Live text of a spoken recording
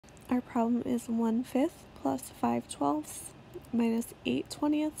Our problem is 1/5 plus 5/12 minus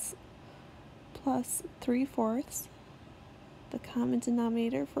 8/20 plus 3/4. The common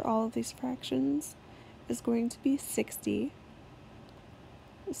denominator for all of these fractions is going to be 60.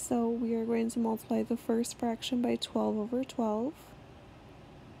 So we are going to multiply the first fraction by 12 over 12,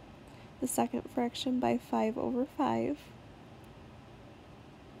 the second fraction by 5 over 5,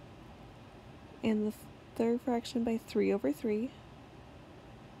 and the third fraction by 3 over 3,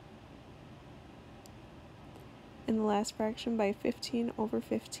 and the last fraction by 15 over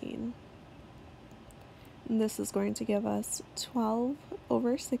 15. And this is going to give us 12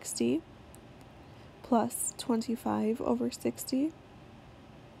 over 60 plus 25 over 60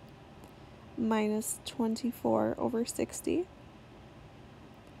 minus 24 over 60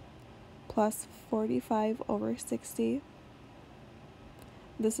 plus 45 over 60.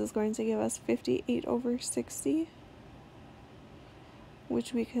 This is going to give us 58 over 60,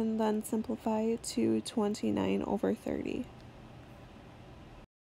 which we can then simplify to 29 over 30.